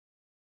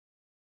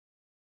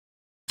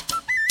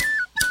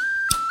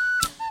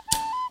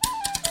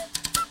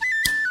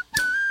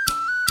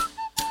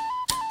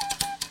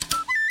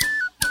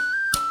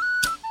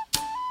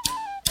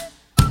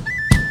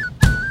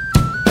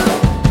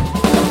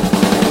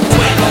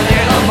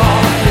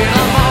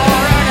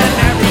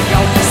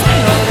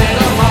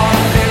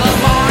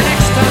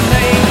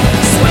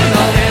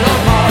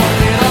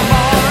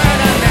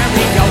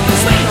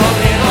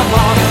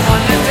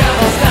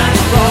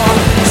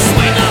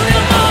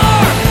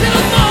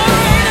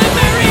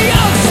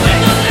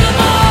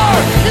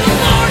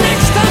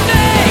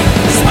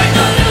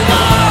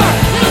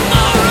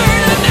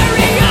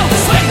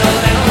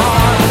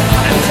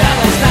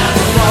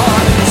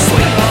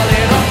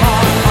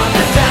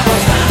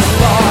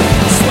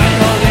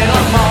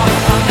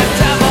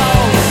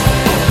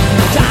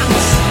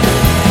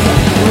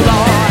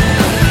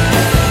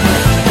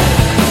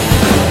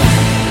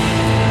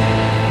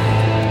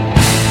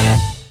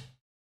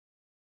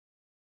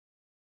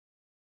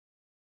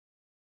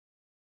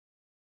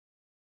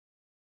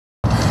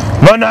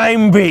My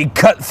name be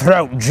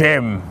Cutthroat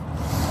Jim,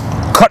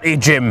 Cutty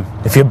Jim,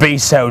 if you be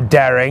so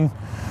daring,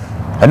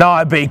 and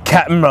I be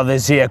captain of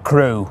this here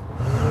crew.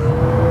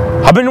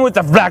 I've been with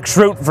the Black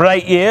Shrew for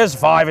 8 years,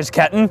 5 as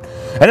captain,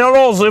 and it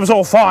was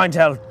all fine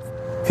till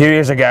a few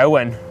years ago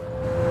when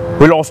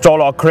we lost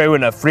all our crew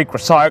in a freak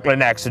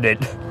recycling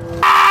accident.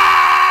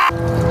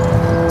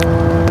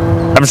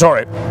 I'm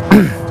sorry.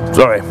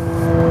 Sorry.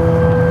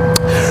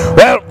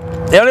 Well,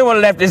 the only one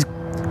left is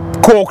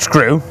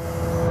Corkscrew.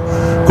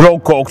 Good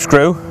old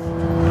Corkscrew.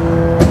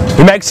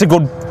 He makes a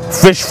good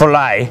fish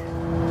fillet.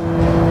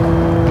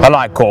 I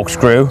like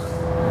Corkscrew.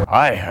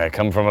 Hi, I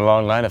come from a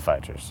long line of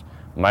fighters.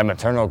 My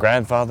maternal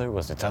grandfather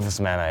was the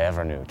toughest man I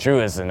ever knew, true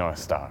as the North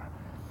Star.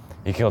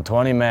 He killed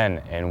 20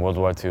 men in World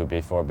War II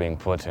before being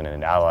put in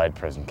an Allied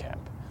prison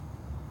camp.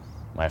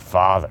 My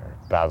father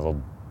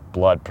battled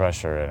blood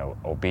pressure and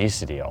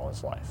obesity all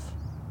his life.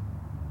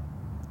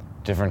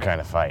 Different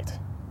kind of fight.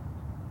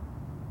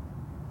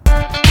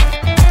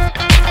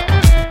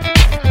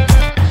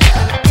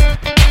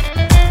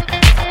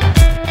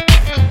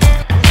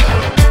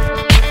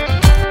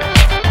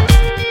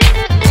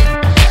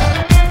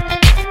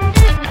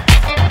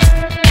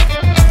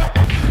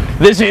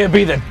 This here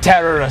be the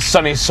terror of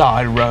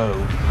Sunnyside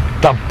Road,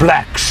 the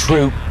Black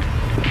Shrew.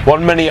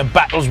 One many a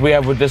battles we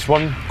have with this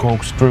one,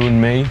 Corkscrew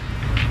and me.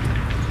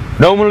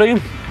 Normally,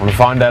 on a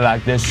fine day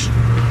like this,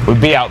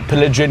 we'd be out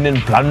pillaging and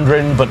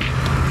plundering, but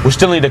we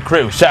still need a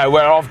crew, so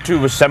we're off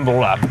to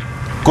assemble a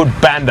good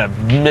band of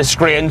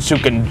miscreants who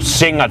can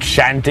sing a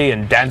shanty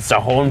and dance the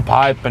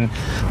hornpipe and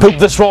poop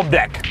the swab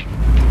deck.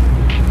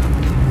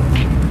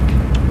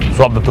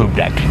 Swab the poop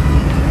deck.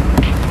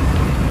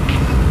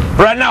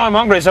 Right now I'm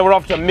hungry, so we're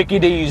off to Mickey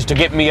D's to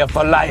get me a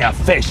fillet of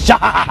fish.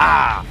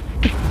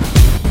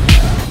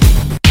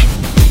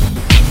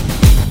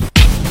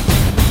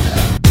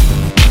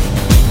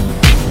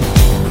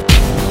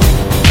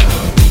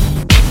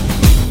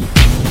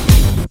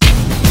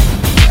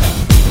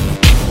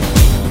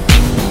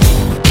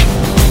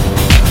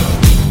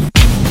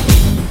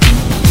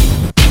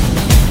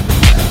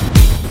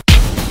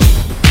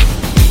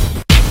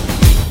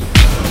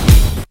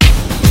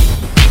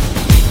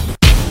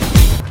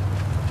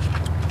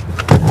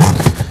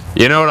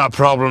 You know what our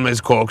problem is,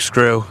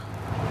 Corkscrew?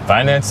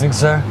 Financing,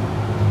 sir?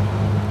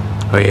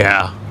 Oh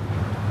yeah,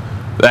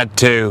 that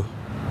too.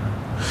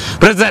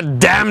 But it's that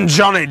damn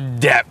Johnny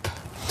Depp.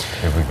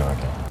 Here we go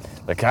again.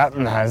 The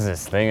captain has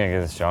this thing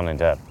against Johnny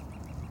Depp.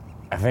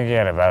 I think he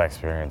had a bad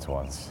experience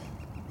once.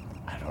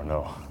 I don't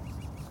know.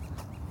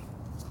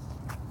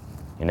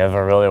 He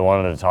never really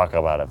wanted to talk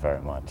about it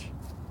very much.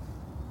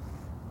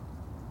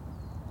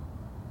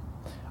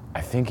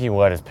 I think he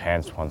wet his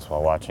pants once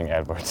while watching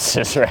Edward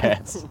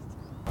Scissorhands.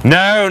 No,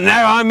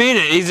 I mean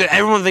it.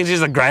 Everyone thinks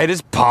he's the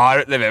greatest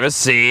pirate they've ever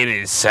seen.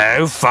 He's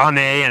so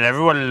funny and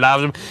everyone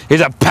loves him.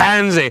 He's a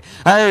pansy.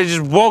 He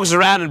just walks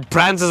around and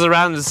prances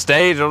around the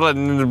stage on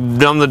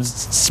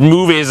the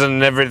movies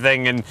and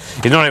everything, and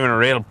he's not even a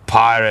real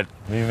pirate.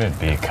 Leave it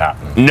be,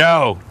 Captain.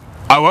 No,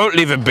 I won't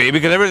leave it be,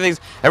 because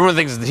everyone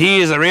thinks that he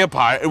is a real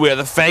pirate, we're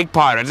the fake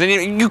pirates,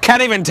 and you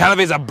can't even tell if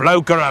he's a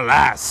bloke or a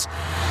lass.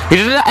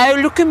 He's just, oh,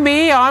 look at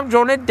me, I'm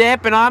Johnny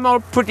Depp and I'm a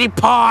pretty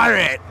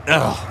pirate.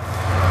 Ugh.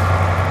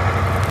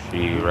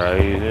 She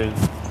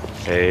rises,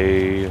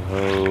 hey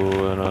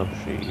ho, and up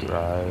she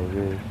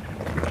rises.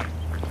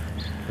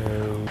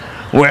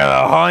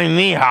 Well, ahoy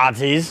me,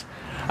 hearties.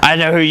 I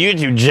know who you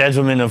two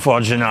gentlemen of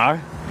fortune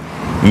are.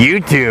 You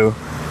two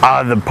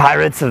are the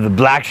pirates of the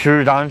Black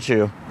Shrew, aren't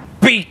you?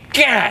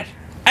 Begad,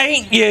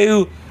 ain't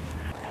you?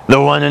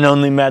 The one and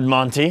only Mad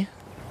Monty.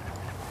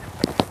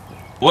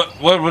 What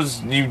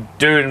was you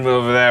doing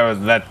over there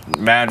with that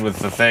man with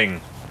the thing?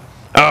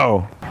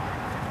 Oh,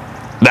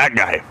 that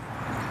guy.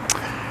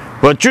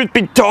 Well, truth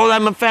be told,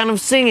 I'm a fan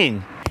of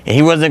singing.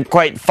 He wasn't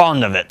quite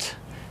fond of it.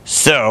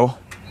 So,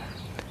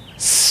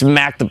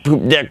 smacked the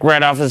poop deck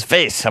right off his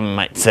face, some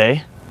might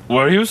say.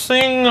 Were you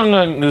singing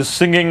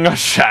a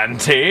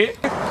shanty?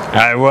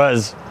 I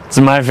was. It's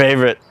my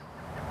favorite.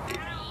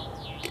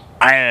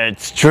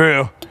 It's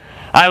true.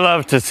 I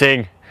love to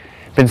sing.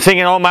 Been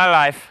singing all my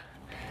life.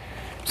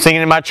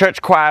 Singing in my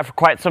church choir for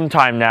quite some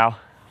time now.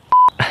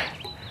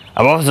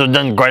 I've also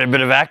done quite a bit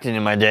of acting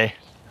in my day.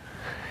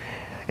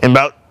 And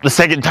about the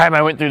second time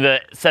I went through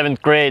the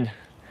 7th grade,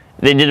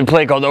 they did a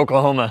play called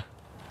Oklahoma.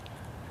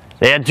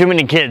 They had too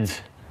many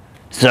kids,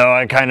 so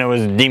I kind of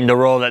was deemed a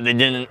role that they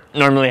didn't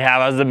normally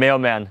have. I was the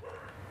mailman.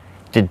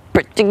 Did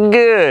pretty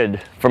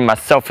good for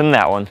myself in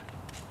that one.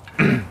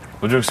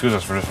 Would you excuse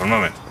us for just a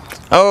moment?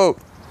 Oh,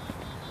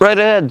 right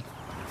ahead.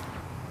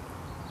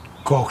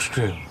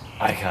 Corkscrew,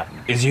 Aye,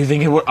 Captain. is you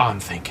thinking what I'm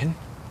thinking?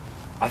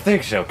 I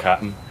think so,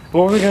 Captain. But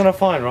where are we gonna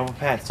find rubber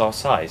pants all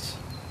size?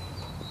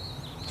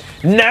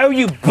 No,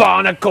 you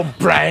barnacle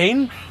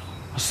brain!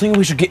 I was thinking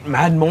we should get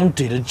Mad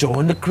Monty to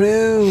join the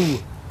crew.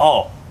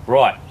 Oh,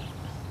 right.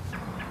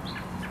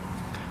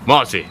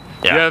 Monty,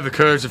 Yeah. you have the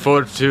courage and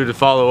fortitude to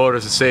follow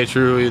orders and stay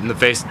true in the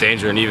face of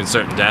danger and even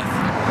certain death.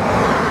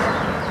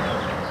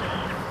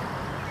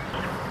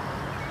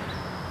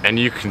 And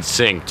you can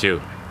sing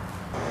too.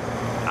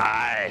 I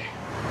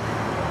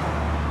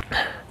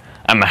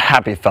I'm a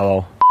happy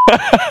fellow.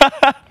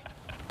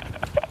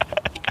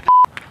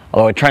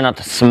 Although I try not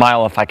to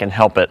smile if I can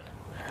help it.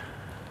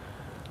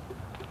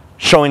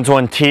 Showing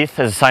one's teeth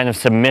is a sign of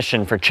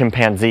submission for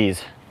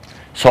chimpanzees.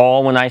 So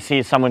all when I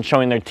see someone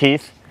showing their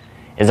teeth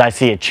is I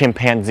see a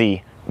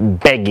chimpanzee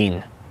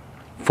begging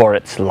for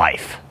its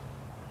life.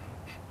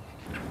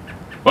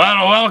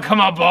 Well, welcome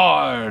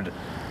aboard.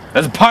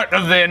 As part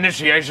of the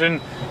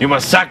initiation, you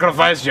must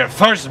sacrifice your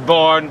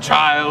firstborn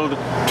child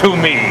to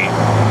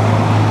me.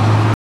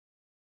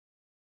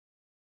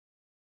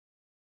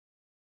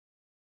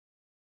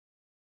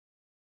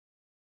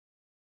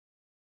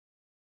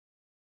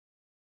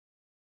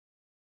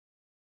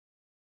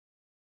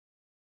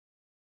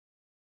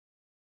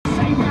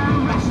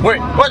 Wait,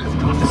 what?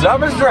 Is that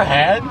Mr.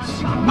 Hands?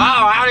 Oh,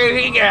 how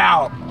did he get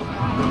out?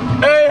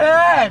 Hey,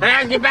 Hands!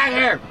 Hands, get back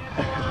here!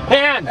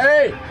 Hands!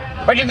 Hey!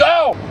 Where'd you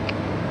go?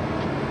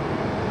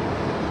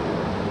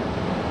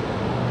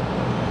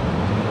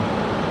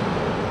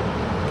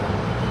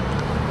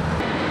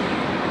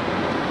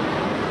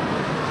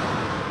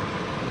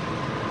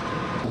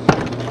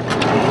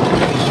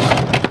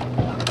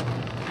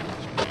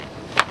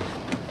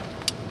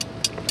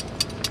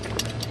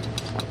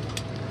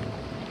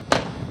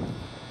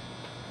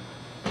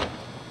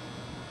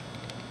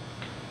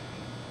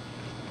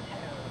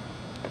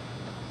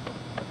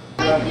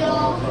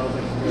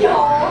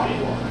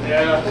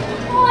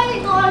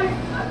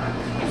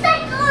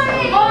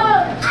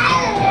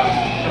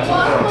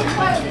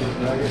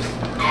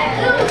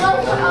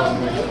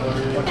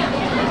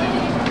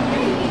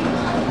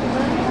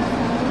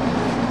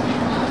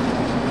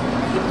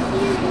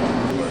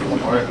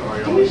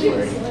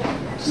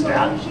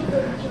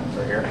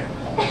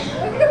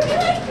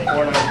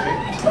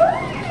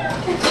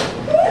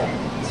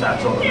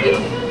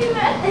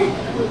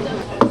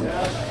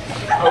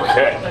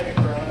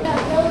 Okay.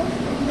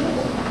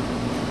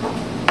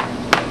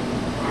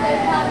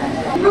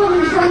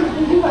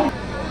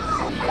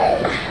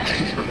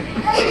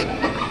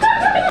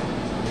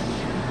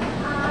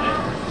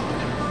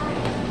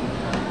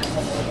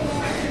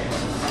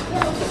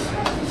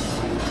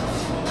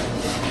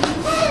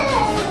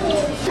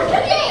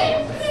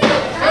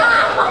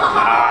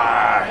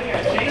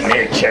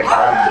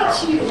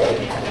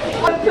 Check.